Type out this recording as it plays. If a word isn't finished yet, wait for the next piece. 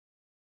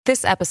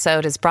This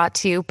episode is brought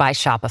to you by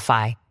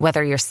Shopify.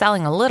 Whether you're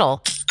selling a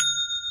little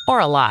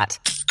or a lot,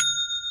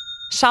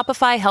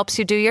 Shopify helps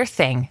you do your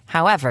thing,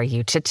 however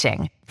you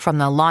cha-ching. From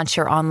the launch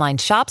your online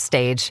shop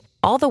stage,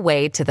 all the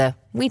way to the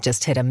we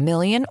just hit 1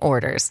 million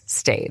orders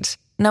stage.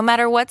 No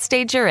matter what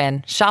stage you're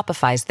in,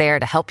 Shopify's there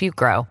to help you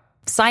grow.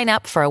 Sign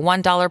up for a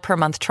 $1 per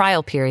month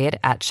trial period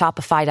at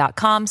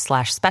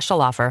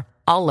shopify.com/special offer,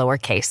 all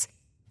lowercase.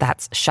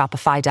 That's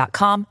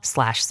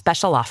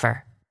shopify.com/special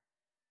offer.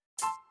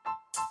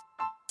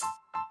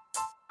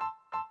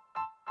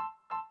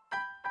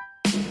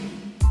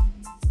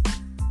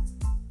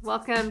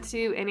 Welcome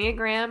to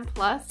Enneagram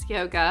Plus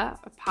Yoga,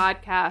 a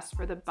podcast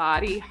for the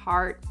body,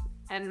 heart,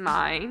 and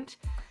mind.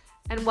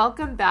 And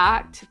welcome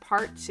back to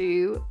part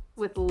 2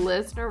 with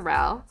Liz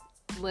Norell.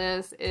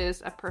 Liz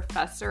is a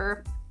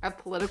professor of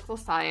political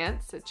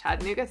science at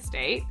Chattanooga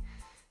State.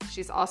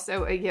 She's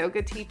also a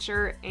yoga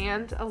teacher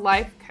and a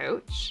life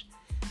coach.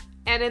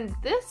 And in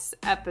this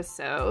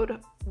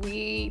episode,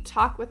 we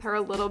talk with her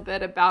a little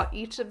bit about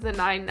each of the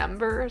 9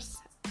 numbers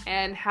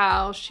and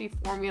how she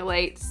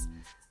formulates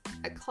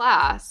a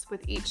class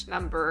with each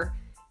number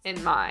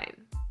in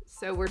mind.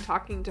 So we're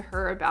talking to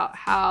her about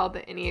how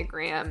the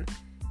Enneagram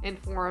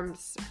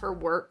informs her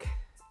work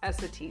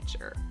as a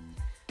teacher.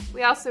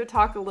 We also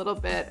talk a little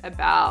bit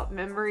about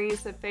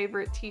memories of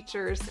favorite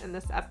teachers in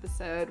this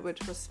episode,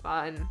 which was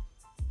fun.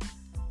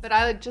 But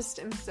I just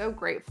am so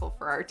grateful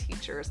for our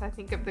teachers. I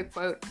think of the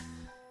quote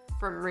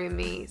from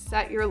Rumi,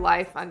 "Set your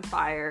life on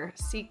fire,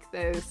 seek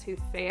those who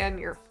fan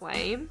your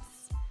flames."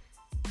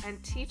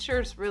 And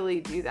teachers really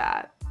do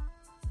that.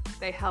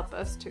 They help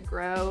us to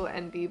grow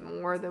and be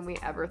more than we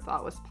ever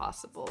thought was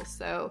possible.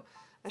 So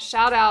a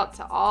shout out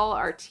to all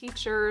our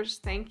teachers.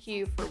 Thank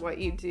you for what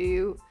you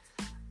do.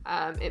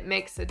 It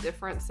makes a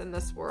difference in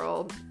this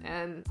world.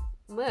 And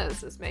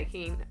Liz is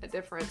making a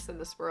difference in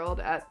this world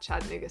at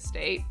Chattanooga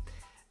State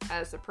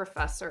as a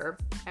professor.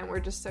 And we're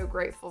just so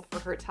grateful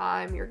for her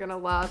time. You're going to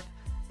love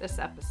this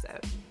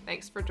episode.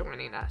 Thanks for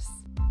joining us.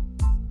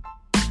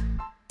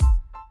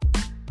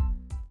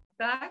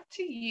 Back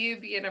to you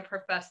being a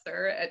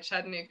professor at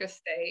Chattanooga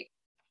State.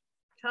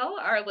 Tell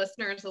our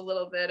listeners a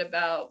little bit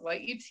about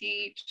what you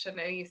teach. I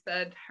know you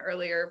said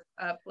earlier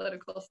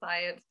political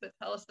science, but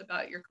tell us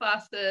about your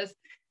classes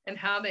and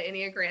how the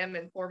Enneagram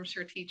informs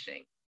your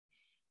teaching.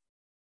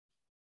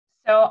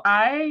 So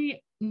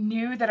I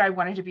knew that I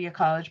wanted to be a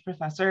college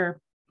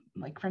professor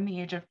like from the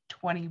age of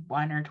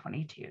 21 or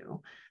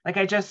 22. Like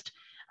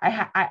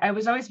I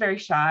was always very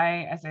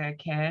shy as a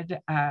kid,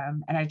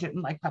 and I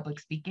didn't like public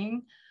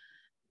speaking.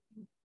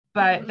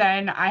 But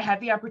then I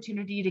had the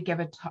opportunity to give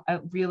a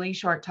really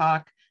short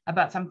talk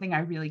about something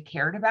I really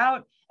cared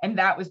about. And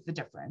that was the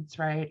difference,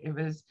 right? It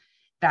was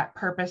that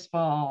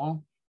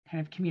purposeful kind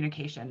of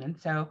communication. And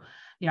so,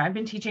 I've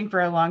been teaching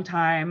for a long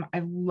time. I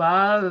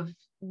love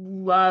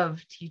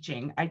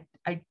teaching. I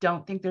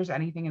don't think there's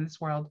anything in this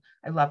world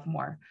I love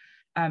more.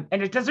 And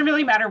it doesn't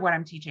really matter what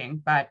I'm teaching,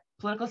 but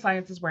political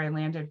science is where I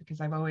landed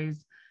because I've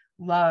always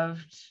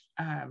loved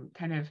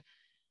kind of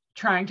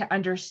trying to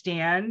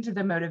understand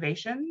the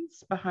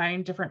motivations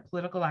behind different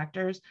political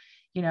actors.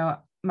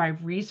 My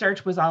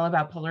research was all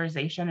about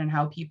polarization and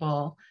how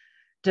people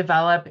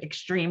develop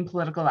extreme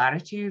political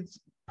attitudes.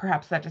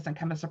 Perhaps that doesn't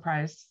come as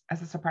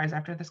a surprise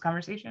after this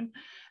conversation.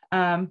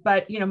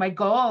 But my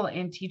goal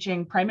in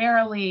teaching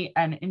primarily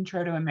an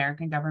intro to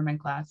American government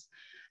class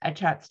at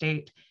Chat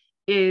State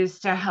is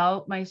to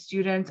help my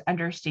students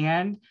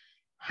understand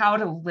how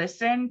to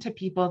listen to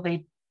people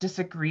they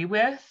disagree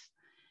with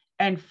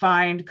and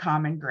find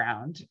common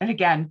ground. And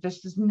again,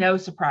 this is no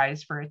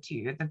surprise for a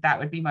 2 that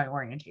would be my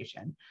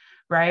orientation,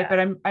 right? Yeah. But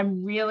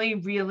I'm really,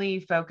 really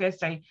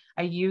focused. I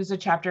use a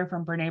chapter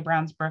from Brene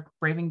Brown's book,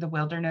 Braving the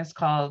Wilderness,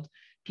 called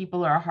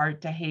 "People Are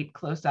Hard to Hate,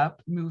 Close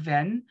Up, Move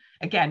In."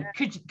 Again,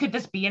 could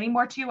this be any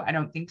more 2? I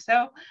don't think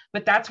so.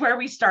 But that's where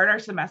we start our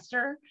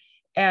semester.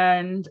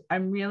 And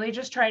I'm really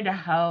just trying to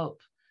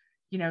help,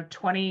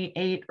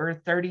 28 or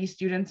 30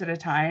 students at a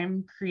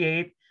time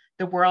create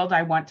the world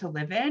I want to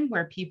live in,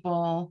 where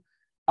people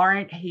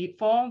aren't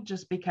hateful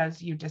just because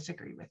you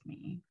disagree with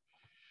me.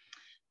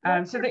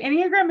 So the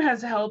Enneagram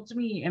has helped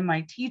me in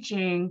my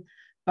teaching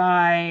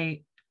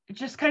by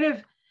just kind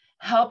of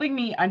helping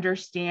me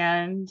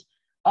understand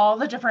all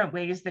the different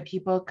ways that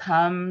people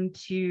come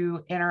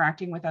to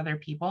interacting with other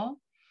people.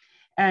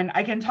 And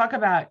I can talk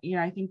about,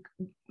 I think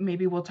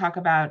maybe we'll talk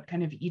about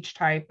kind of each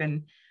type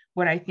and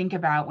what I think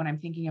about when I'm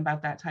thinking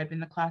about that type in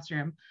the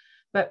classroom.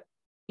 But,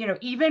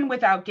 even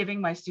without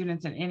giving my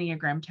students an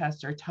Enneagram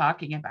test or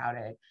talking about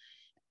it,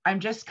 I'm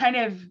just kind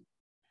of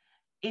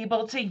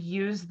able to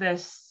use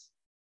this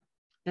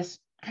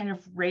kind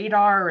of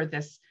radar or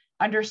this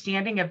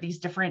understanding of these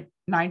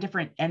 9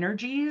 different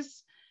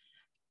energies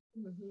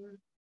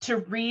to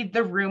read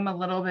the room a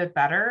little bit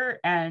better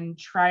and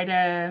try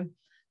to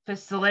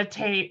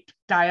facilitate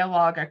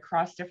dialogue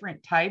across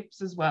different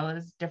types as well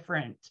as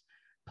different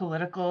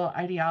political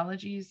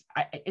ideologies.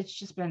 It's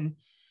just been,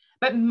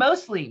 but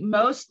mostly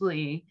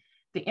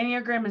the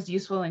Enneagram is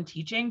useful in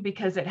teaching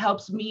because it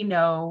helps me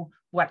know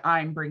what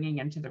I'm bringing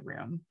into the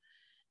room.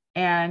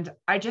 And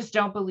I just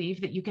don't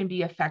believe that you can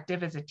be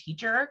effective as a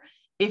teacher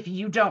if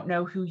you don't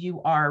know who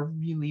you are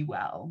really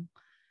well.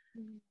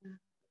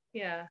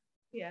 Yeah.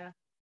 Yeah.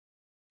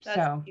 That's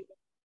So cute.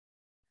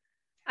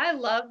 I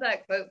love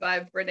that quote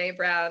by Brene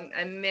Brown.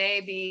 I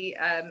may be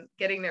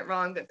getting it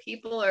wrong, but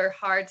people are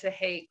hard to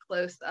hate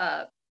close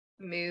up,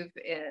 move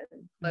in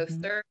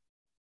closer.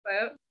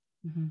 Quote.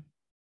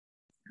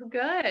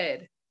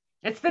 Good.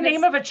 It's the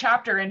name of a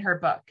chapter in her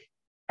book.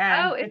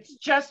 And it's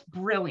just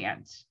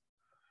brilliant.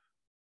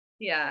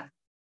 Yeah.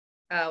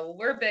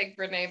 We're big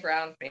Brene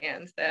Brown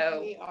fans,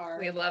 so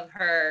we love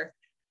her.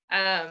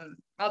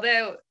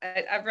 Although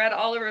I've read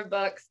all of her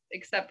books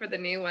except for the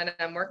new one,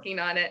 I'm working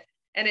on it.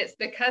 And it's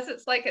because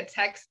it's like a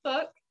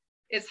textbook.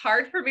 It's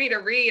hard for me to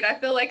read. I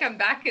feel like I'm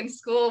back in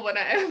school when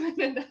I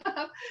open it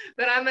up,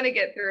 but I'm going to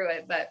get through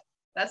it. But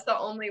that's the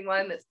only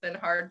one that's been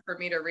hard for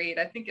me to read.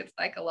 I think it's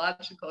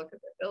psychological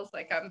because it feels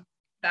like I'm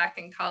back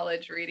in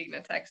college reading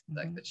a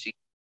textbook, but she's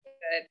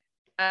good.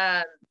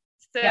 I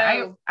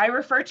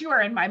refer to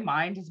her in my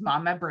mind as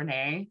Mama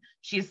Brene.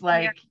 She's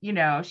like,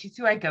 she's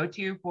who I go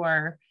to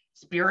for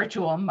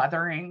spiritual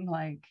mothering,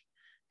 like,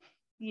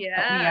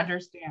 help me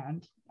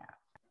understand.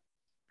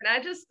 And I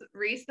just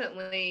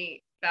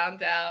recently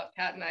found out,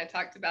 Kat and I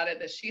talked about it,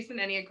 that she's an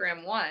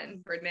Enneagram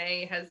 1.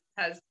 Brene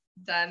has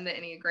done the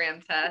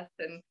Enneagram test,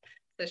 and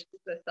so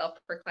she's a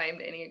self-proclaimed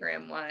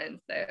Enneagram 1.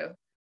 So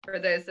for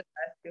those of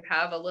us who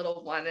have a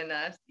little 1 in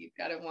us, you've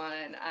got a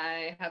 1.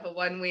 I have a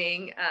 1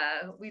 wing.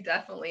 We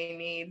definitely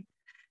need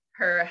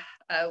her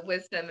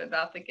wisdom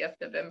about the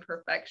gift of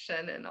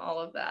imperfection and all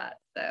of that.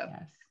 So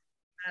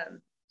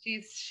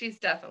she's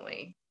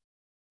definitely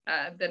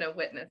been a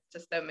witness to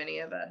so many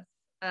of us.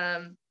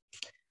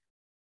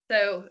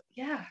 So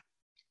yeah.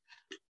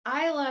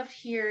 I love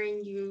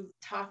hearing you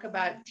talk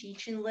about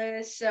teaching,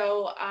 Liz.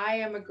 So I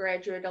am a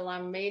graduate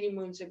alum many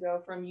moons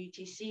ago from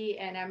UTC,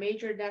 and I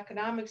majored in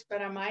economics,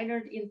 but I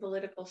minored in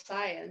political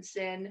science.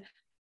 And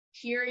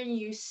hearing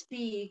you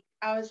speak,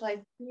 I was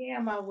like,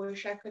 damn, I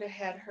wish I could have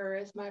had her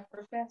as my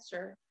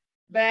professor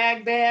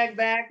back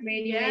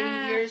many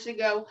years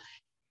ago.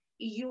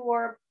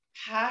 Your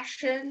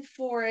passion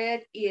for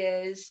it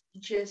is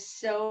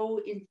just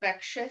so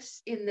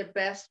infectious in the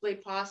best way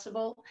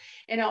possible.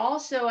 And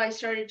also I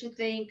started to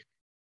think,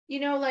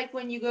 like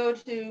when you go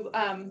to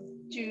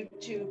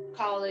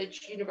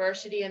college,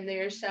 university, and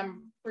there's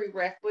some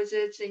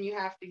prerequisites and you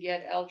have to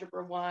get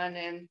algebra 1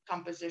 and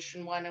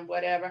composition 1 and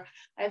whatever.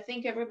 I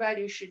think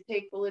everybody should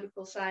take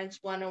political science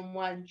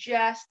 101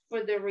 just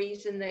for the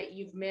reason that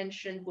you've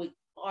mentioned. We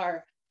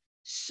are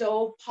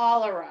so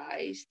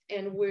polarized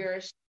and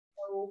we're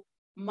so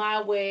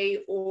my way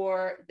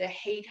or the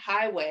hate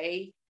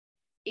highway.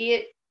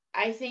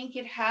 I think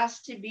it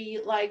has to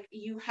be like,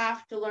 you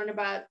have to learn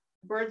about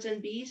birds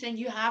and bees, and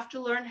you have to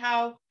learn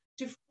how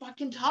to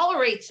fucking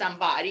tolerate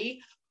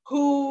somebody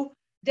who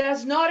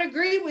does not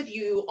agree with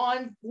you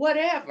on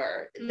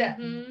whatever. That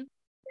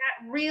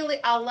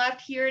really, I loved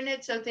hearing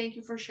it. So thank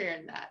you for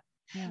sharing that.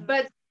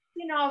 But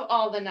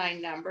all the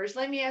 9 numbers,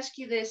 let me ask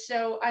you this.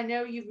 So I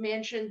know you've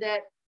mentioned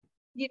that,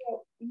 you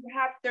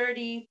have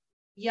 30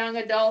 young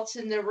adults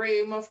in the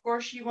room. Of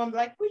course, you won't be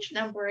like, which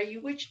number are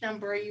you?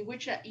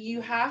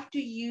 You have to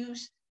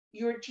use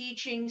your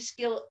teaching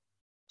skill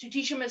to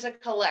teach them as a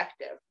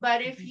collective.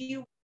 But if you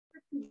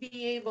were to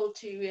be able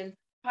to, in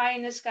pie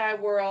in the sky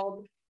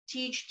world,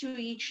 teach to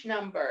each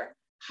number,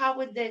 how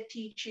would that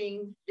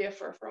teaching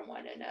differ from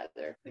one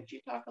another? Could you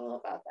talk a little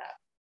about that?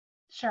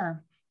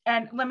 Sure.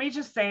 And let me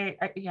just say,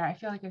 I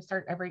feel like I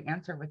start every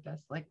answer with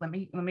this. Like, let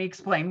me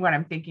explain what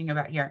I'm thinking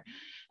about here.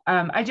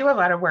 I do a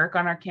lot of work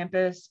on our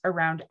campus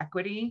around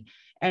equity,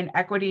 and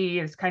equity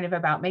is kind of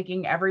about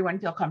making everyone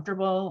feel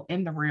comfortable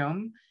in the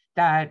room,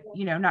 that,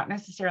 not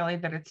necessarily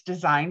that it's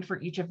designed for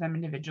each of them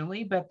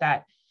individually, but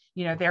that,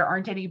 there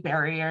aren't any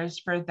barriers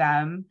for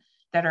them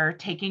that are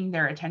taking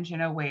their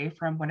attention away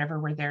from whatever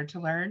we're there to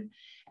learn.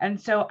 And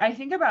so I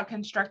think about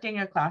constructing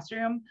a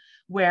classroom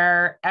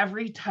where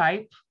every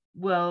type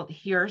will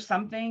hear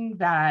something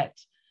that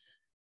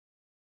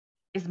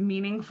is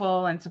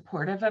meaningful and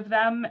supportive of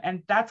them.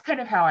 And that's kind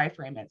of how I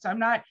frame it. So I'm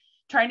not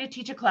trying to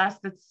teach a class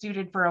that's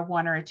suited for a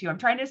 1 or a 2. I'm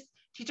trying to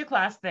teach a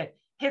class that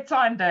hits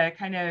on the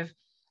kind of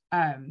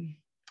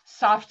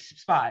soft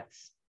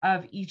spots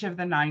of each of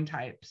the 9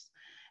 types.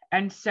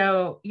 And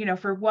so,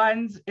 for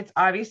ones, it's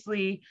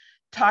obviously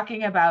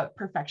talking about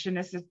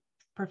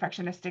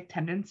perfectionistic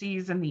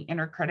tendencies and the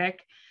inner critic.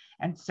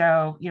 And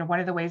so,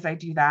 one of the ways I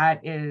do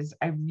that is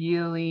I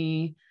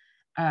really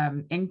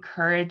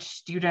encourage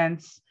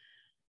students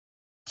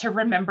to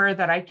remember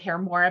that I care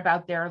more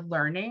about their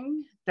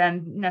learning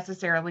than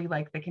necessarily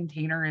like the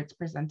container it's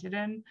presented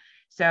in.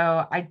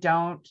 So I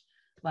don't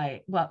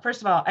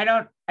first of all, I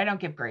don't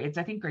give grades.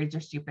 I think grades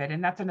are stupid,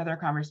 and that's another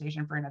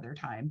conversation for another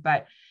time.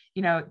 But,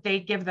 they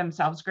give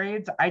themselves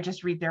grades. I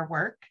just read their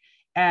work,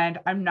 and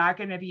I'm not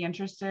going to be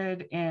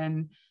interested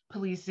in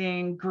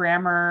policing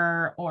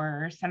grammar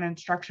or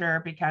sentence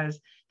structure, because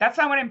that's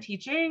not what I'm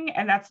teaching,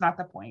 and that's not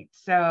the point.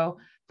 So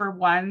for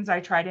ones, I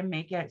try to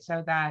make it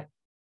so that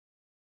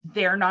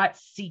they're not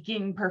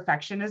seeking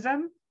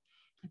perfectionism.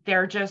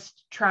 they're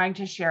just trying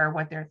to share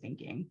what they're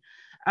thinking.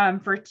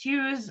 For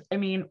twos, I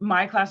mean,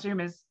 my classroom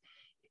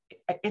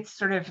it's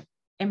sort of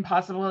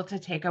impossible to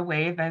take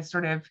away the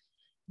sort of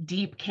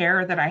deep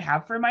care that I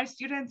have for my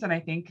students. And I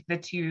think the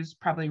twos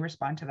probably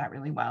respond to that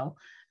really well.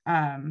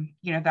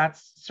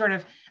 That's sort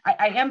of,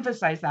 I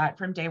emphasize that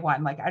from day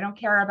one. Like, I don't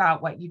care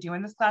about what you do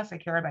in this class. I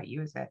care about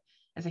you as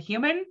a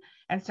human.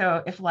 And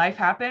so if life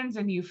happens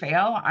and you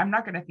fail, I'm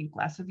not going to think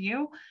less of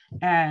you.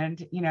 And,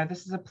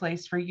 this is a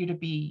place for you to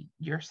be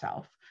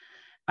yourself.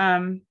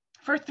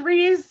 For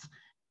threes,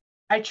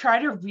 I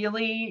try to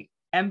really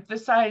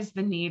emphasize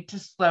the need to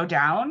slow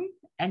down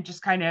and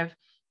just kind of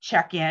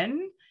check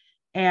in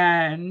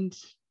and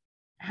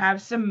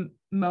have some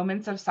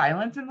moments of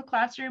silence in the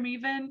classroom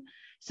even.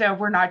 So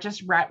we're not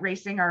just rat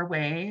racing our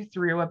way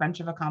through a bunch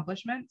of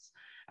accomplishments.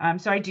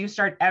 So I do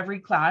start every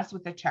class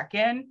with a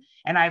check-in,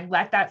 and I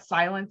let that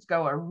silence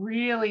go a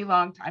really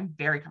long time. I'm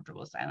very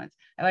comfortable with silence.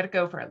 I let it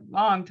go for a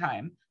long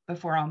time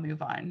before I'll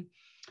move on.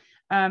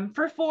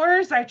 For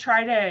fours, I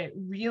try to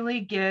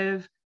really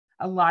give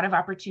a lot of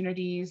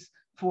opportunities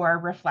for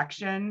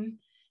reflection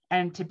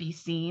and to be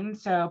seen.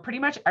 So pretty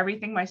much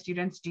everything my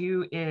students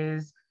do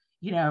is,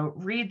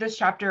 read this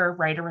chapter,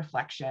 write a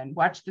reflection,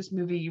 watch this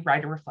movie,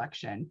 write a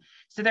reflection.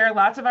 So there are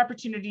lots of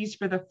opportunities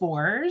for the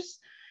fours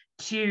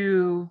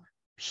to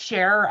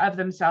share of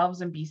themselves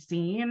and be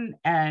seen.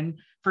 And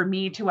for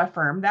me to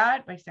affirm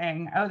that by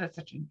saying, oh, that's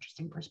such an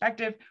interesting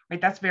perspective,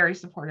 right? That's very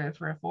supportive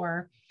for a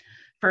four.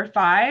 For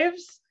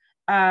fives,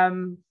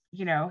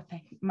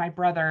 my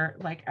brother,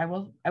 like I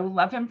will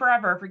love him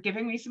forever for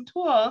giving me some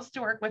tools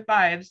to work with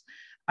fives.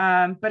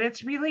 But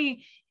it's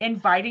really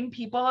inviting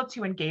people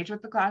to engage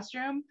with the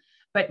classroom,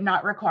 but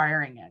not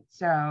requiring it.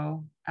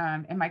 So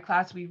in my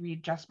class, we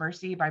read Just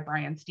Mercy by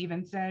Bryan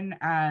Stevenson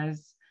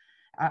as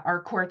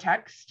our core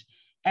text.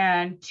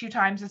 And 2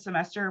 times a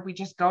semester, we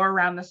just go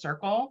around the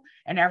circle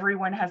and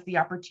everyone has the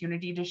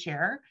opportunity to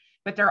share,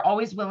 but they're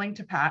always willing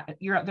to pass.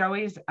 They're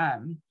always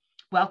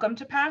welcome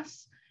to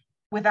pass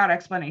without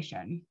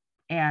explanation.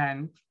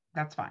 And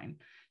that's fine.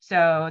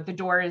 So the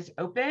door is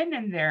open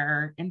and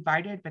they're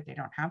invited, but they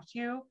don't have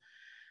to.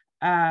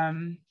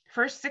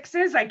 For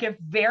sixes, I give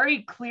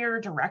very clear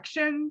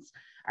directions.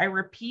 I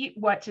repeat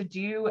what to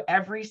do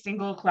every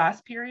single class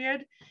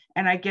period,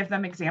 and I give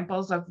them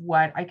examples of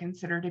what I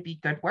consider to be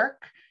good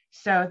work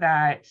so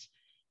that,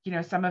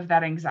 some of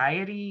that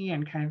anxiety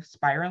and kind of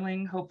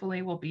spiraling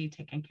hopefully will be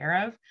taken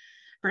care of.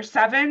 For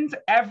sevens,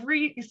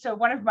 so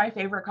one of my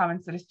favorite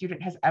comments that a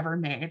student has ever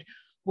made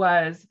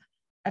was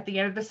at the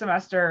end of the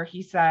semester,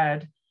 he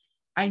said,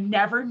 I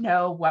never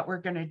know what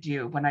we're going to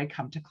do when I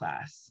come to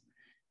class.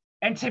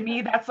 And to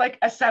me, that's like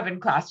a 7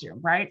 classroom,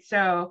 right?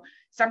 So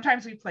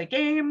sometimes we play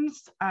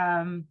games.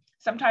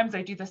 Sometimes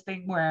I do this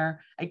thing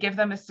where I give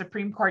them a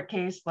Supreme Court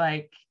case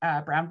like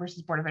Brown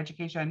versus Board of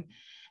Education.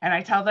 And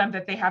I tell them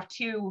that they have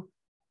to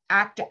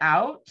act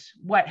out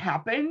what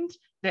happened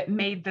that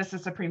made this a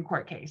Supreme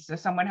Court case. So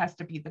someone has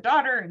to be the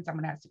daughter and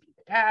someone has to be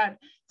the dad.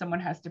 Someone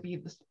has to be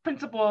the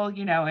principal,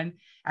 and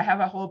I have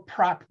a whole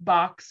prop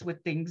box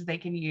with things they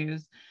can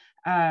use.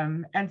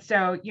 And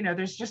so,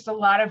 there's just a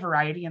lot of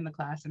variety in the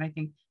class. And I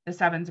think the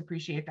 7s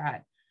appreciate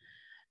that.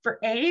 For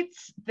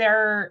 8s,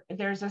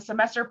 there's a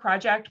semester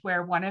project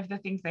where one of the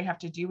things they have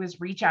to do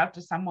is reach out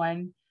to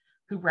someone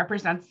who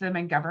represents them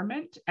in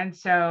government. And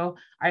so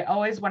I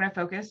always want to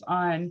focus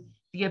on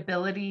the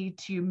ability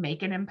to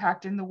make an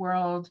impact in the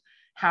world,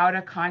 how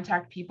to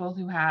contact people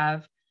who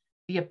have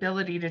the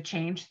ability to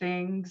change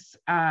things.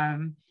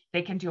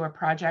 They can do a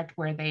project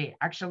where they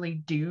actually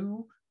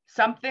do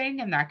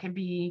something, and that can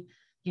be,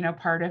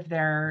 part of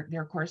their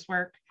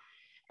coursework.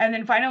 And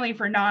then finally,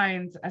 for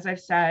 9s, as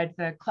I've said,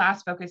 the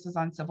class focuses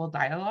on civil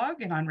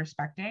dialogue and on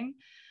respecting.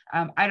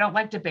 I don't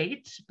like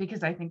debate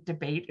because I think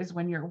debate is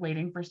when you're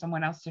waiting for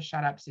someone else to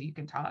shut up so you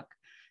can talk.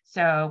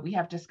 So we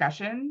have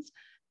discussions,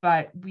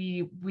 but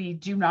we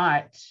do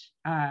not,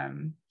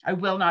 I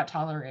will not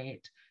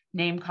tolerate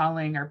name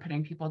calling or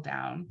putting people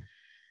down.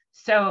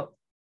 So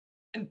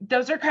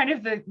those are kind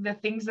of the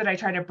things that I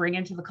try to bring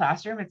into the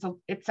classroom.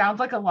 It sounds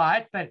like a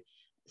lot, but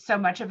so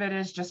much of it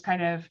is just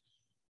kind of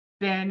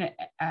been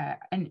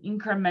an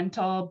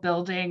incremental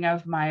building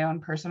of my own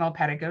personal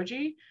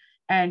pedagogy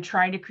and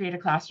trying to create a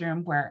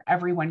classroom where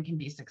everyone can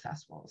be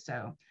successful.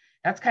 So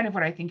that's kind of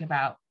what I think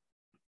about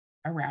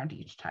around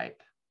each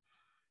type.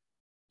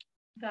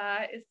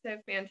 That is so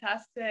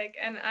fantastic.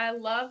 And I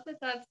love that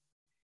that's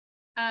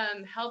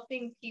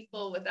helping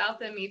people without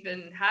them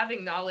even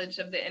having knowledge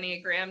of the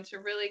Enneagram to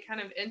really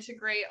kind of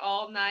integrate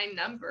all 9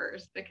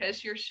 numbers,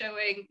 because you're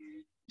showing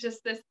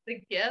just the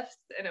gifts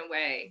in a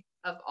way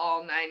of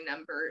all 9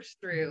 numbers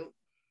through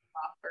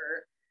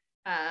offer.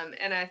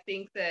 And I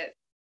think that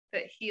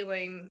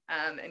healing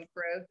and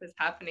growth is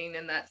happening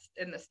in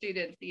the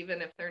students,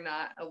 even if they're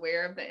not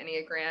aware of the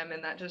Enneagram.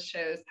 And that just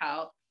shows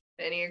how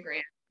the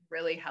Enneagram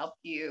really help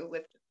you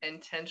with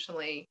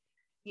intentionally,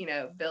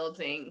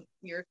 building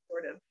your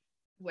sort of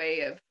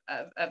way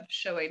of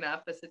showing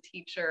up as a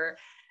teacher.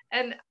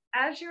 And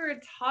as you were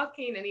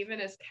talking, and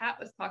even as Kat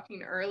was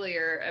talking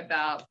earlier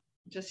about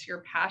just your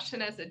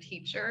passion as a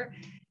teacher,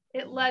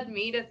 it led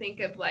me to think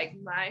of like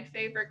my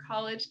favorite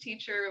college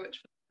teacher, which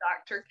was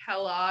Dr.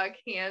 Kellogg,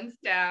 hands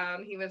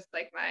down. He was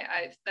like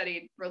I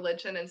studied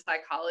religion and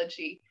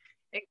psychology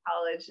in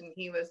college, and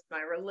he was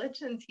my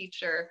religion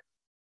teacher.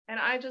 And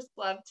I just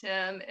loved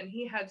him, and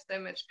he had so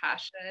much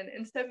passion.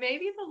 And so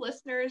maybe the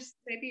listeners,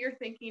 maybe you're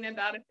thinking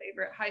about a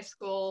favorite high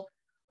school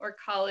or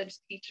college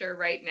teacher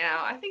right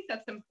now. I think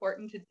that's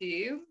important to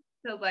do,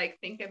 to like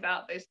think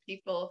about those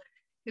people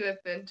who have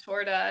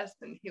mentored us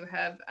and who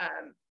have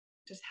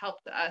just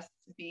helped us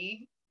to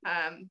be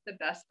the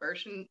best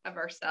version of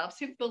ourselves,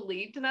 who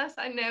believed in us.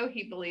 I know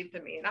he believed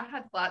in me, and I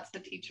had lots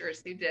of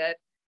teachers who did.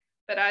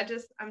 But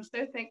I'm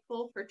so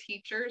thankful for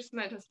teachers.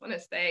 And I just want to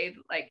say,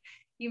 like,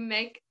 you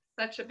make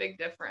such a big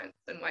difference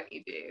in what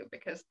you do,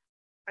 because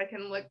I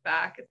can look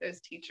back at those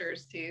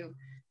teachers who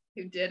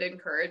did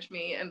encourage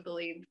me and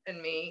believed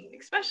in me,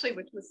 especially,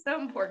 which was so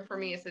important for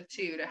me as a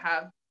two, to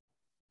have,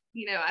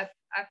 I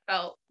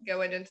felt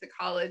going into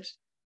college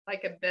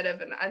like a bit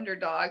of an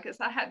underdog because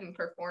I hadn't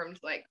performed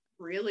like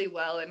really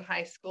well in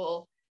high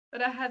school,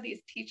 but I had these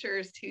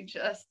teachers who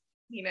just,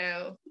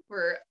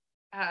 were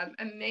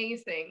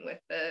amazing with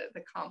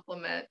the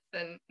compliments,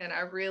 and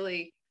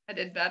I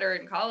did better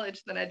in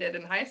college than I did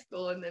in high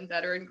school, and then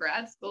better in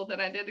grad school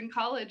than I did in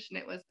college. And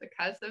it was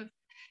because of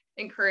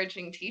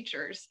encouraging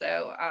teachers.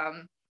 So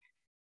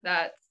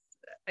that's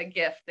a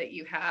gift that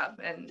you have,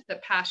 and the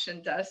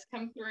passion does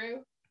come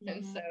through.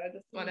 And so I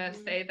just want to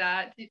say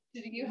that. Did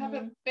you have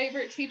a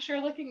favorite teacher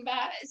looking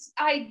back?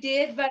 I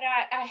did, but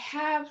I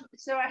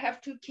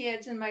have 2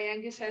 kids, and my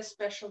youngest has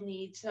special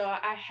needs. So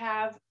I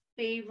have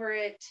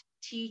favorite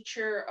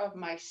teacher of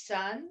my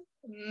son.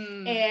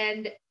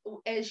 And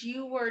as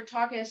you were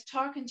talking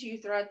to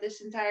you throughout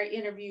this entire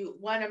interview,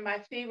 one of my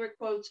favorite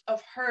quotes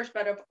of hers,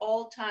 but of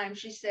all time,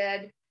 she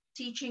said,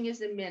 "Teaching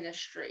is a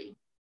ministry."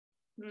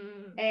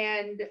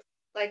 And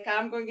like,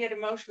 I'm going to get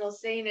emotional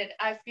saying it.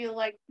 I feel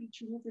like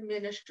teaching is a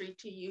ministry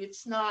to you.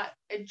 It's not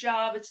a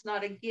job. It's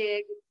not a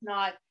gig. It's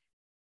not,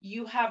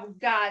 you have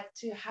got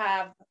to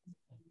have,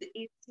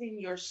 it's in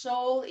your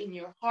soul, in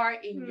your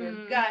heart, in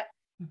your gut,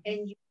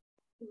 and you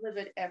live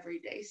it every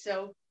day.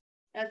 So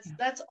that's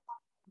awesome.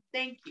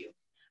 Thank you.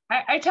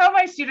 I tell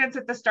my students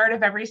at the start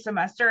of every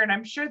semester, and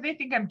I'm sure they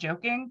think I'm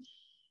joking,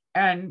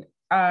 and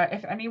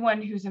if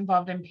anyone who's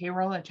involved in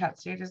payroll at Chat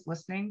State is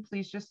listening,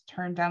 please just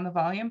turn down the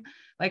volume.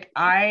 Like,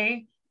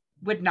 I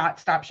would not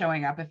stop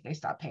showing up if they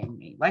stopped paying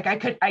me. Like,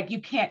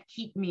 you can't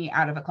keep me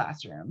out of a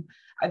classroom.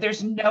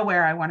 There's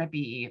nowhere I want to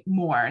be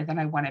more than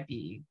I want to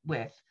be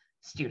with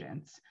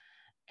students.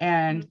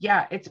 And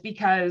yeah, it's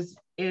because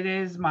it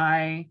is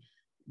my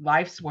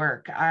life's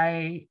work.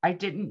 I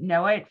didn't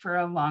know it for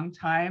a long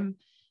time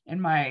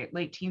in my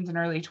late teens and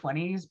early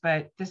 20s,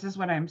 but this is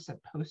what I'm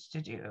supposed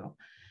to do.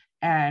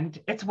 And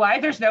it's why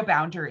there's no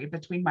boundary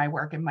between my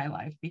work and my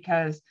life,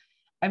 because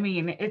I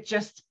mean, it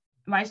just,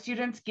 my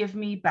students give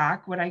me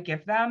back what I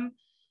give them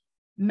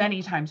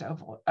many times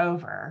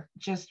over.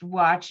 Just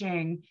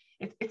watching,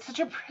 it's such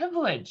a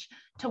privilege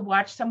to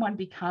watch someone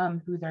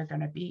become who they're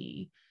going to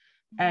be.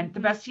 And the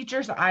best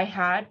teachers I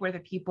had were the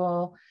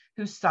people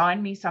who saw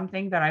in me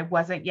something that I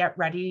wasn't yet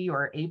ready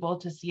or able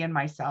to see in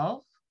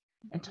myself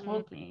and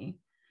told me.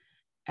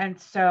 And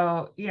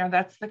so,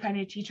 that's the kind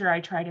of teacher I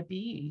try to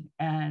be.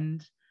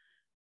 And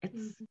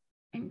it's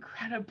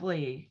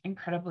incredibly,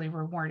 incredibly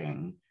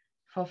rewarding,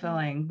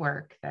 fulfilling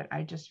work that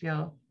I just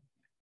feel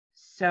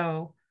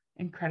so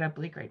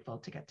incredibly grateful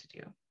to get to do.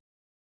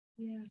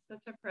 Yeah,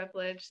 such a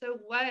privilege. So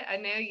I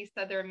know you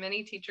said there are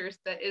many teachers,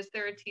 but is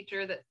there a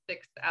teacher that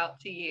sticks out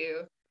to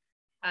you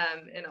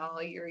in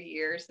all your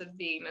years of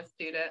being a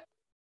student?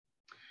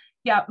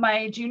 Yeah,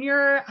 my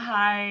junior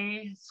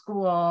high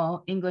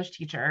school English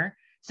teacher,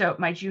 so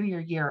my junior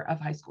year of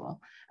high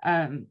school,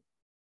 Mrs.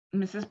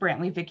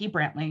 Brantley, Vicki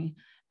Brantley,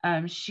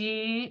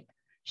 she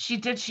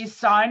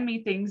saw in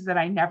me things that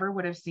I never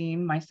would have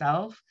seen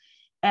myself.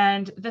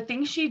 And the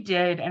thing she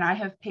did, and I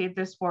have paid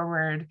this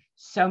forward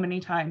so many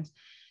times,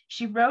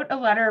 she wrote a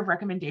letter of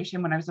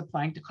recommendation when I was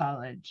applying to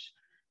college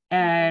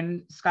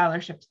and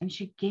scholarships, and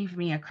she gave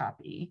me a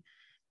copy.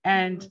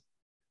 And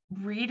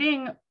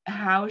reading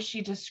how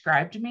she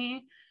described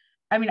me,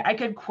 I mean, I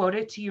could quote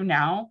it to you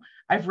now.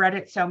 I've read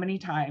it so many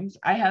times.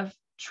 I have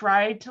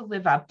tried to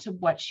live up to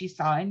what she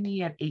saw in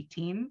me at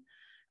 18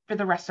 for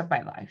the rest of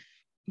my life.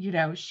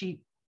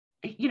 She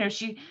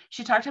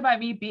talked about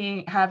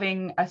me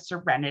having a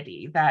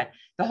serenity, that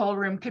the whole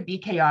room could be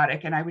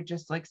chaotic and I would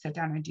just like sit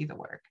down and do the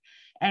work.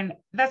 And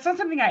that's not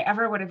something I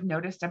ever would have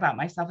noticed about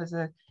myself as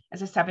a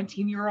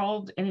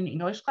 17-year-old in an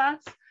English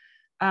class.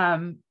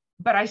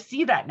 But I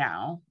see that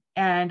now,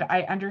 and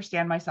I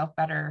understand myself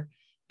better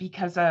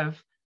because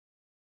of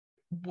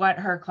what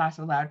her class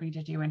allowed me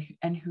to do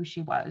and who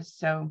she was.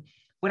 So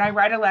when I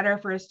write a letter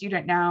for a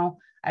student now,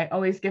 I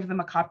always give them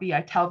a copy. I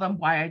tell them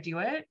why I do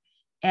it.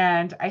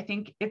 And I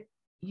think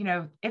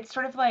it's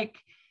sort of like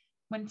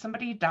when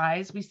somebody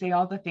dies, we say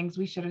all the things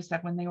we should have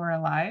said when they were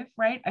alive,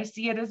 right? I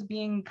see it as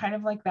being kind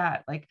of like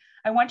that. Like,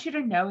 I want you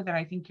to know that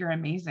I think you're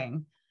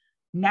amazing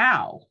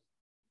now.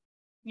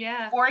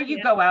 Yeah. Before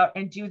you go out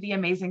and do the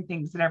amazing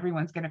things that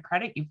everyone's going to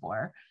credit you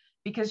for,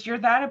 because you're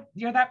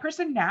that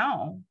person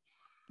now.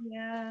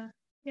 Yeah.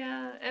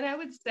 Yeah. And I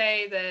would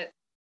say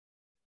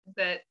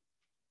that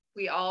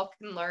we all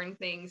can learn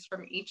things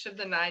from each of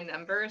the 9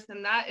 numbers.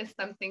 And that is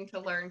something to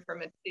learn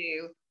from it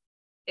too,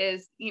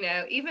 is,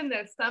 even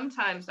though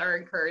sometimes our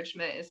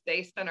encouragement is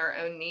based on our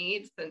own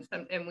needs,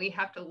 and we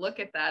have to look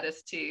at that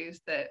as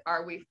twos, that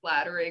are we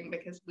flattering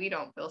because we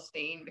don't feel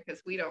seen,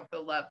 because we don't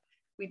feel loved?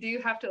 We do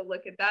have to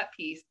look at that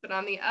piece. But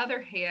on the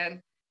other hand,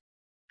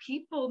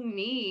 people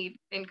need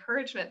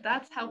encouragement.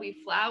 That's how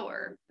we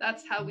flower.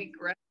 That's how we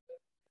grow.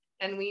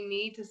 And we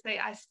need to say,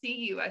 I see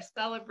you, I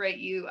celebrate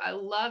you, I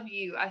love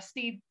you, I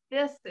see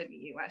this in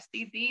you, I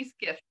see these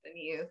gifts in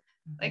you.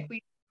 Like,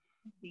 we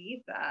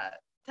need that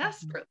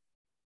desperately,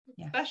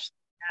 especially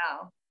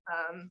now.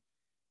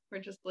 We're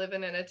just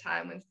living in a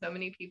time when so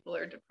many people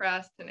are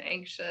depressed and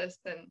anxious,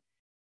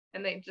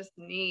 and they just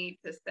need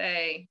to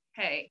say,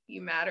 hey,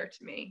 you matter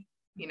to me.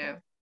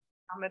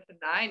 Thomas the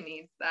 9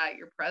 needs that.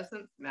 Your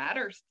presence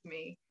matters to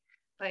me.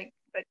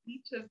 But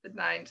each of the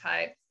 9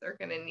 types are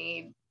going to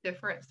need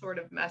different sort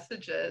of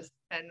messages,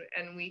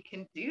 and we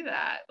can do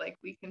that. Like,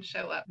 we can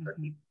show up for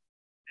people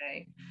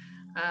today,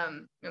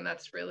 and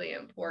that's really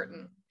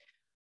important.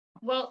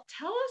 Well,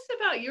 tell us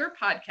about your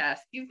podcast.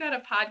 You've got a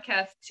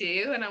podcast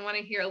too, and I want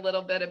to hear a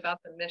little bit about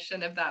the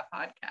mission of that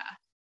podcast.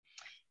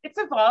 It's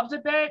evolved a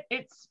bit.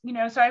 It's,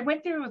 so I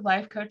went through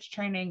life coach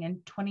training in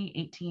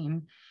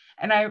 2018,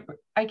 and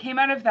I came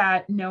out of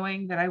that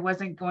knowing that I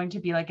wasn't going to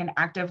be like an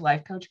active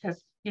life coach,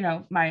 because,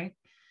 my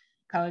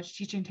college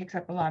teaching takes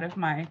up a lot of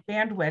my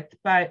bandwidth,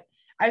 but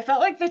I felt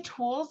like the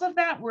tools of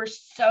that were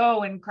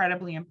so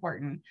incredibly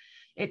important.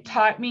 It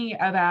taught me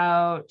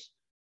about,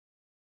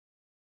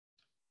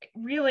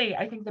 really,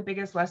 I think the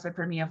biggest lesson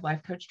for me of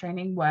life coach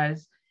training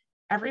was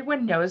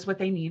everyone knows what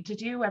they need to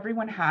do.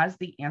 Everyone has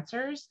the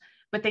answers,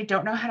 but they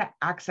don't know how to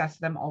access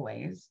them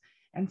always.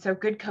 And so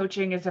good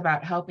coaching is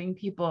about helping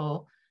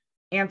people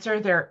answer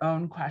their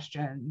own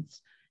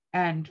questions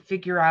and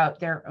figure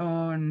out their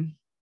own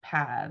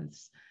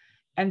paths.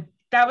 And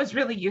that was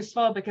really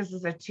useful, because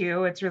as a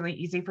 2, it's really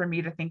easy for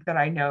me to think that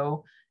I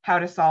know how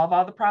to solve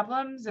all the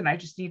problems, and I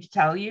just need to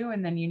tell you,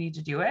 and then you need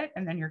to do it,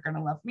 and then you're going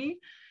to love me,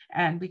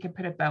 and we can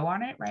put a bow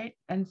on it, right?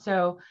 And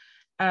so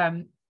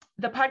the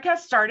podcast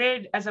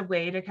started as a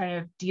way to kind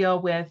of deal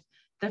with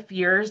the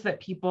fears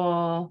that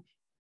people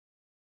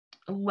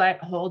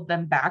let hold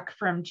them back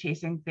from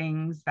chasing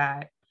things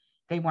that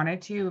they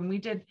wanted to. And we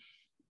did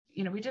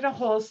a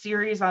whole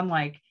series on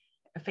like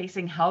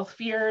facing health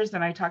fears,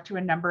 and I talked to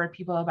a number of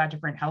people about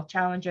different health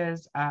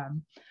challenges.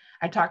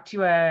 I talked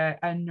to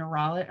a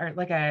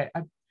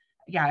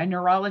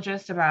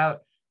neurologist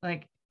about,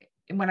 like,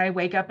 when I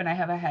wake up and I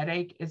have a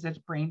headache, is it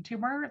a brain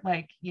tumor?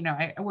 Like,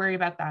 I worry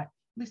about that at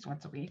least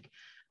once a week.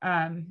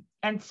 And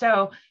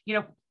so,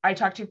 I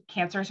talked to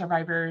cancer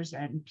survivors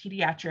and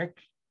pediatric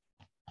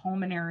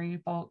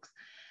pulmonary folks.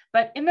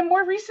 But in the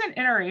more recent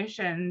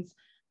iterations,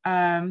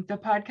 the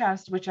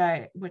podcast, which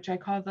I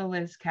call the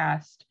Liz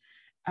Cast,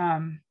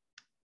 I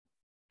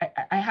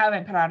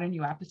haven't put out a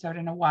new episode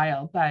in a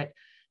while, but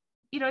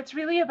it's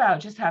really about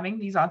just having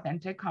these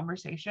authentic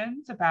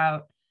conversations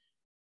about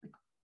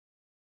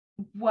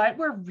what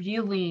we're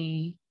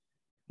really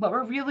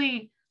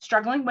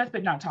struggling with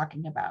but not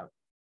talking about.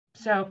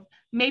 So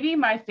maybe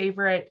my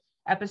favorite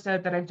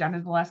episode that I've done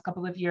in the last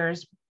couple of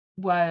years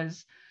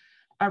was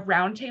a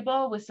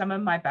roundtable with some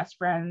of my best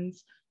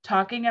friends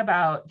talking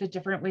about the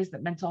different ways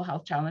that mental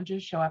health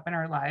challenges show up in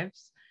our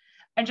lives,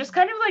 and just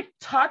kind of like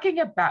talking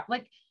about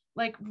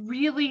like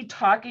really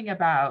talking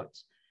about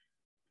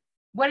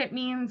what it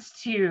means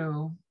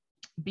to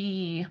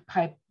be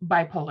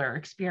bipolar,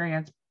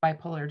 experience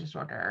bipolar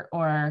disorder,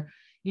 or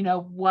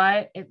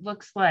what it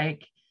looks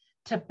like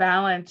to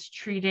balance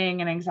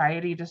treating an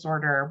anxiety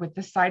disorder with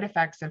the side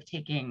effects of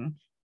taking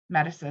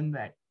medicine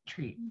that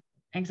treat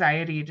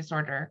anxiety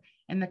disorder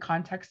in the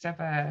context of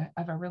a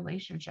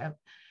relationship.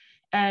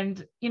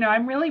 And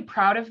I'm really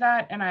proud of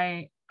that, and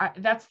I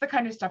that's the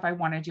kind of stuff I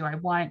want to do. I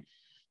want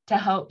to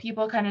help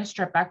people kind of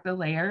strip back the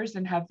layers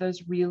and have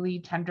those really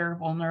tender,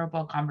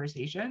 vulnerable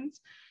conversations,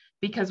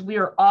 because we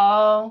are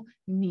all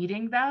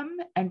needing them,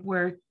 and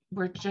we're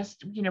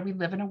just, we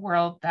live in a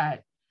world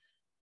that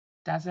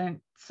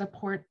doesn't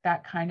support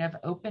that kind of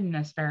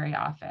openness very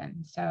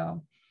often.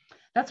 So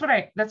that's what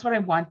I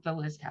want the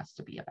Liz Cast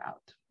to be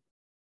about.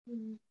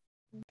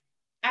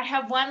 I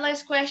have one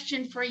last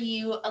question for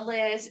you,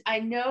 Liz. I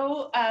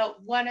know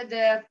one of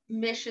the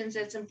missions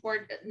that's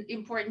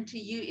important to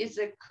you is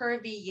a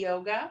curvy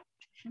yoga.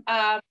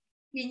 Can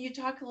you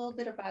talk a little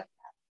bit about that?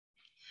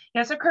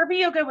 Yeah, so Curvy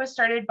Yoga was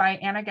started by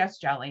Anna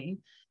Guest-Jelley,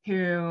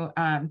 who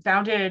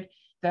founded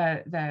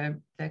the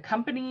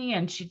company,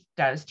 and she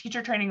does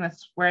teacher training.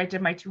 That's where I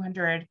did my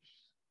 200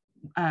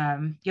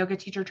 yoga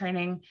teacher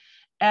training,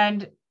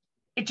 and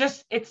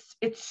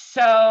it's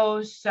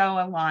so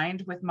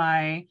aligned with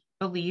my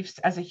beliefs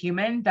as a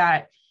human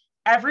that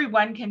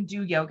everyone can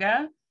do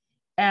yoga,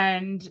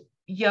 and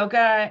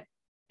yoga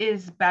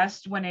is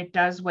best when it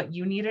does what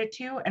you need it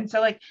to. And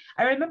so like,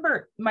 I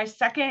remember my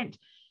second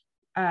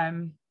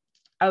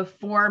of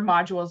 4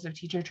 modules of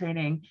teacher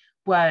training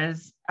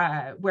was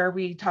where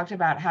we talked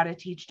about how to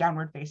teach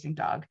downward facing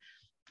dog.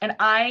 And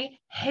I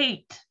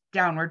hate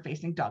downward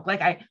facing dog.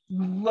 Like I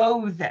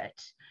loathe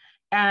it.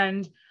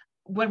 And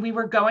when we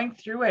were going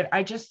through it,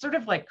 I just sort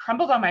of like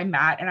crumbled on my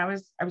mat and I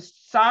was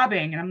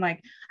sobbing, and I'm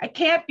like, I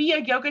can't be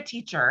a yoga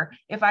teacher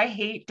if I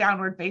hate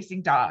downward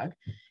facing dog.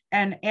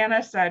 And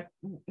Anna said,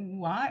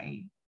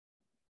 why?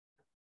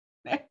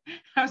 I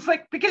was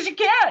like, because you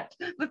can't.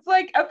 It's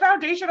like a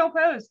foundational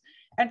pose.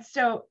 And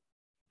so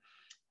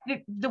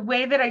the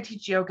way that I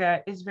teach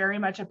yoga is very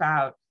much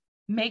about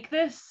make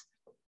this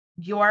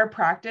your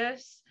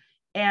practice.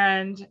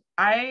 And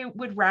I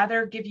would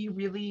rather give you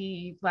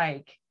really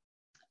like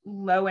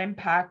low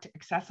impact,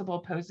 accessible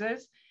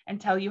poses and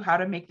tell you how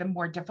to make them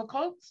more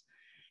difficult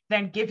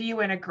than give you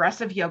an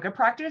aggressive yoga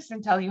practice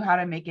and tell you how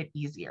to make it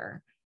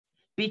easier.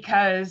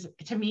 Because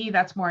to me,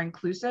 that's more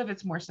inclusive,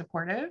 it's more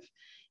supportive.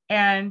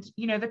 And,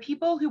 you know, the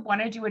people who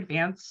want to do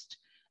advanced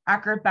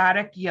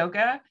acrobatic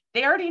yoga,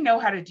 they already know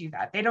how to do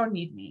that. They don't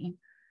need me.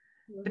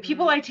 The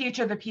people I teach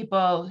are the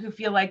people who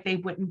feel like they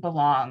wouldn't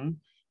belong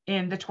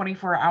in the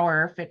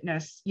 24-hour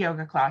fitness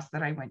yoga class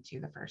that I went to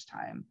the first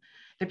time.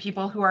 The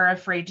people who are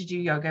afraid to do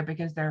yoga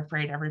because they're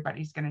afraid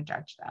everybody's going to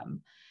judge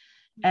them.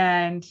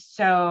 And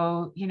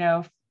so, you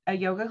know, a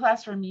yoga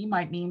class for me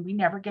might mean we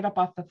never get up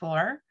off the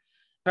floor,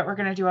 but we're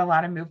going to do a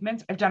lot of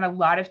movements. I've done a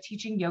lot of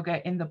teaching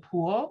yoga in the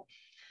pool,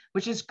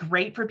 which is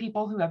great for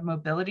people who have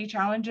mobility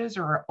challenges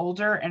or are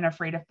older and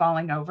afraid of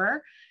falling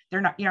over. You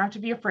don't have to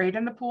be afraid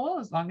in the pool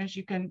as long as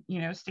you can, you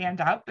know,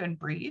 stand up and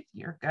breathe,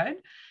 you're good.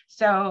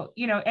 So,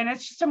 you know, and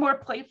it's just a more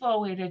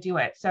playful way to do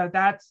it. So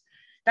that's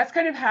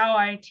kind of how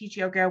I teach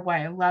yoga,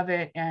 why I love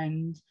it.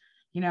 And,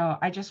 you know,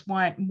 I just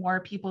want more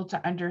people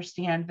to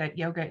understand that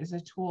yoga is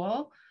a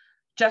tool,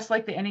 just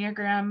like the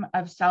Enneagram,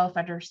 of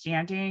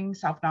self-understanding,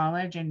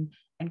 self-knowledge, and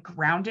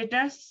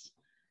groundedness,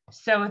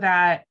 so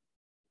that,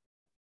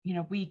 you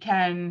know, we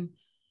can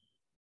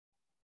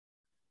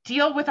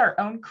deal with our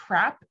own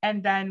crap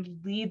and then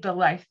lead the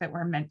life that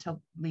we're meant to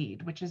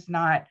lead, which is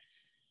not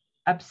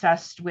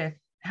obsessed with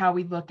how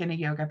we look in a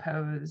yoga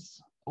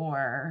pose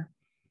or,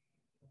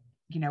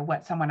 you know,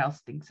 what someone else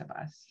thinks of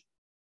us.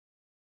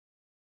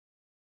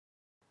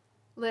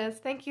 Liz,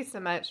 thank you so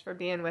much for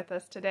being with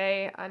us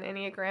today on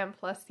Enneagram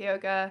Plus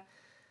Yoga.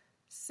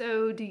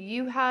 So do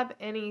you have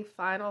any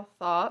final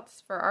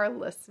thoughts for our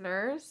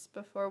listeners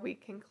before we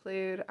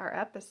conclude our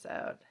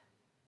episode?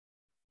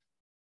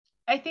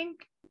 I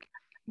think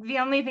the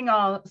only thing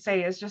I'll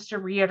say is just to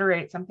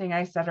reiterate something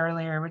I said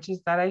earlier, which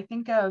is that I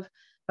think of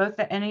both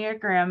the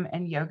Enneagram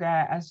and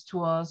yoga as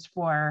tools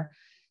for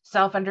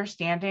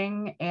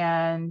self-understanding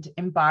and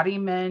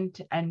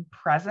embodiment and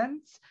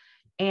presence.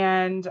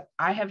 And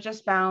I have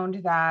just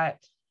found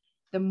that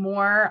the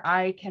more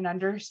I can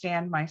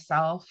understand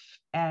myself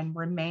and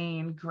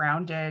remain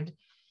grounded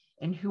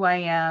in who I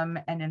am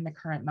and in the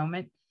current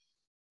moment,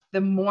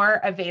 the more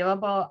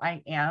available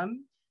I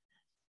am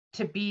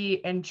to be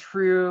in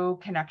true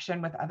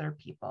connection with other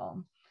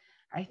people.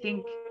 I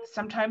think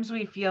sometimes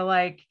we feel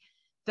like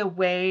the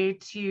way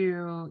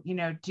to, you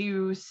know,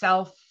 do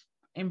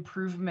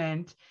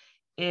self-improvement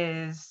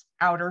is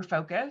outer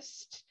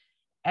focused.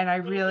 And I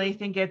really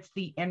think it's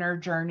the inner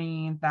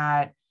journey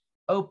that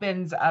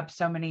opens up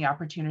so many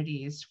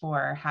opportunities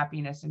for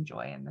happiness and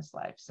joy in this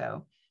life.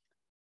 So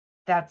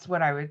that's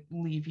what I would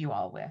leave you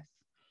all with.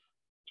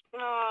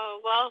 Oh,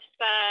 well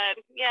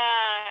said.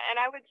 Yeah. And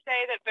I would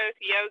say that both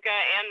yoga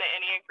and the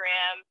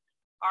Enneagram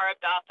are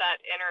about that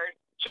inner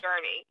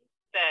journey,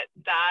 that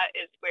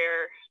is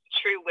where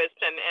true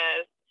wisdom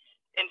is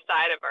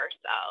inside of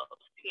ourselves,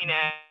 you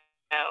know,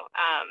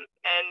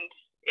 and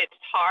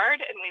it's hard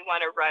and we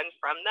want to run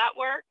from that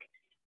work,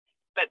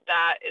 but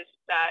that is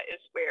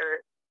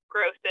where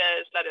growth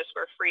is, that is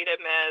where freedom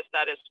is,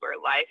 that is where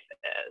life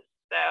is.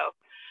 So,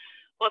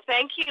 well,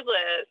 thank you,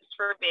 Liz,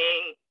 for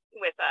being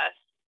with us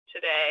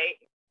today.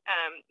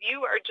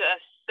 You are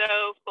just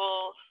so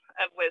full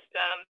of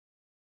wisdom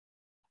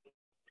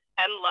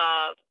and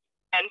love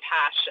and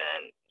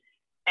passion,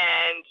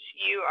 and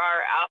you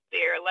are out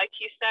there, like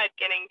you said,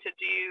 getting to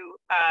do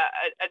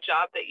a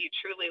job that you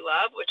truly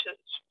love, which is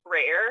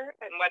rare,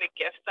 and what a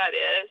gift that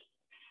is.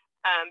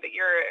 But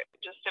you're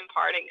just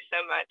imparting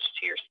so much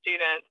to your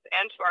students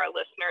and to our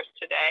listeners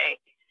today.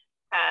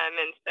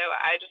 And so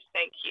I just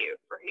thank you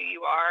for who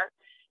you are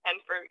and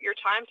for your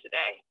time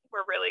today.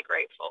 We're really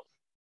grateful.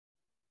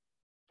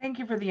 Thank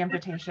you for the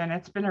invitation.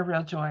 It's been a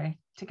real joy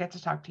to get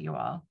to talk to you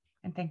all.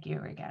 And thank you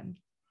again.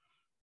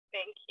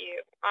 Thank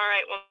you. All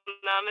right. Well,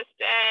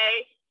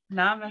 namaste.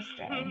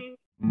 Namaste.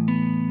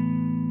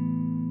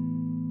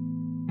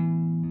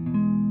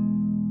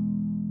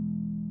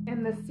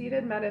 In the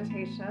seated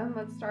meditation,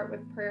 let's start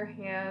with prayer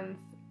hands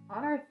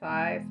on our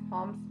thighs,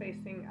 palms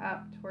facing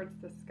up towards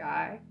the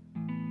sky.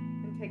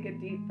 And take a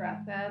deep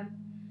breath in.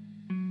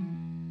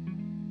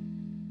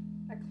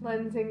 A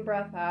cleansing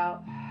breath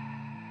out.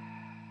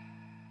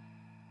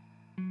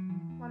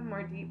 One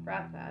more deep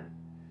breath in.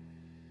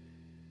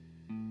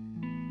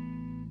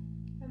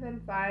 And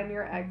then find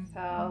your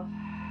exhale.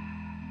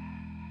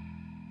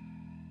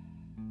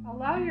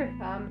 Allow your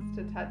thumbs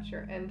to touch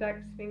your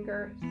index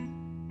fingers.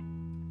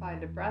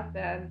 Find a breath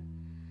in.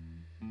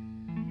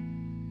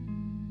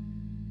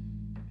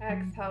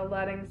 Exhale,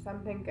 letting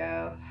something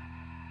go.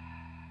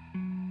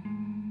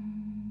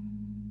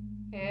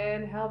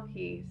 Inhale,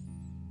 peace.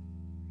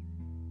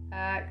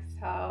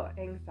 Exhale,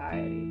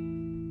 anxiety.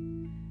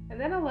 And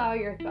then allow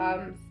your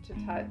thumbs to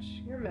touch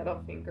your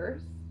middle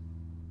fingers.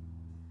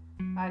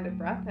 Find a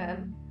breath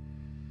in.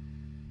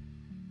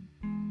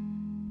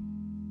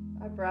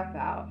 A breath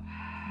out.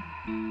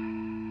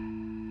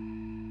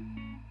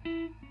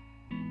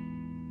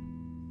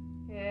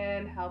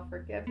 Inhale,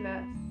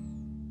 forgiveness.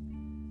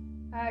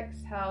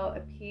 Exhale, a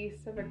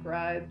piece of a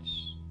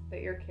grudge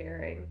that you're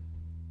carrying.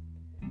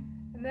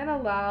 And then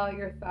allow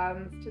your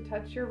thumbs to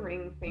touch your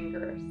ring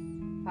fingers.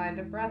 Find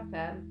a breath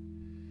in.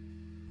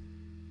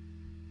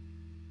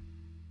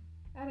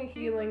 And a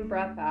healing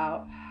breath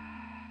out.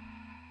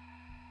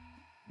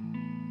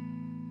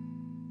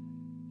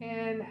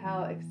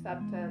 Inhale,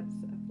 acceptance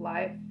of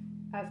life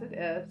as it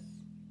is.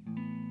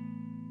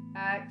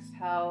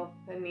 Exhale,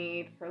 the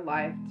need for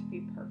life to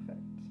be perfect.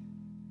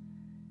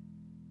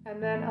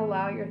 And then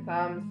allow your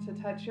thumbs to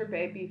touch your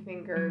baby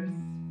fingers.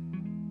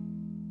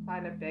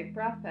 Find a big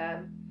breath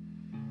in.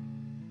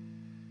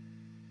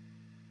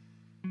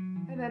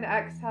 And then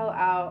exhale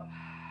out.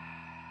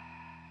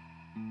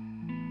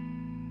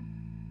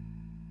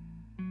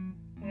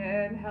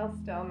 Inhale,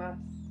 stillness.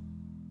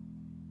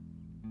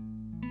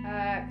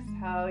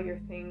 Exhale, your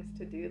things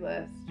to do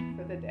list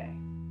for the day.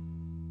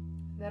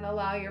 Then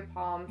allow your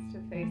palms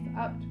to face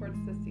up towards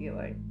the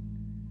ceiling.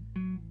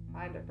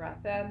 Find a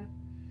breath in.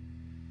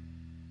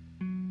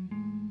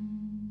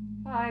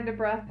 Find a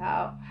breath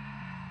out.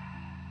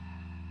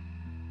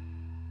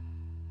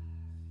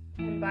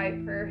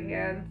 Invite prayer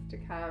hands to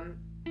come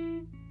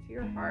to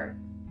your heart.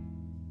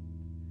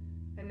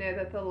 And know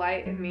that the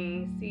light in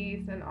me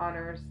sees and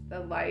honors the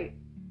light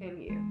in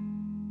you.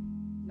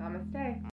 Namaste.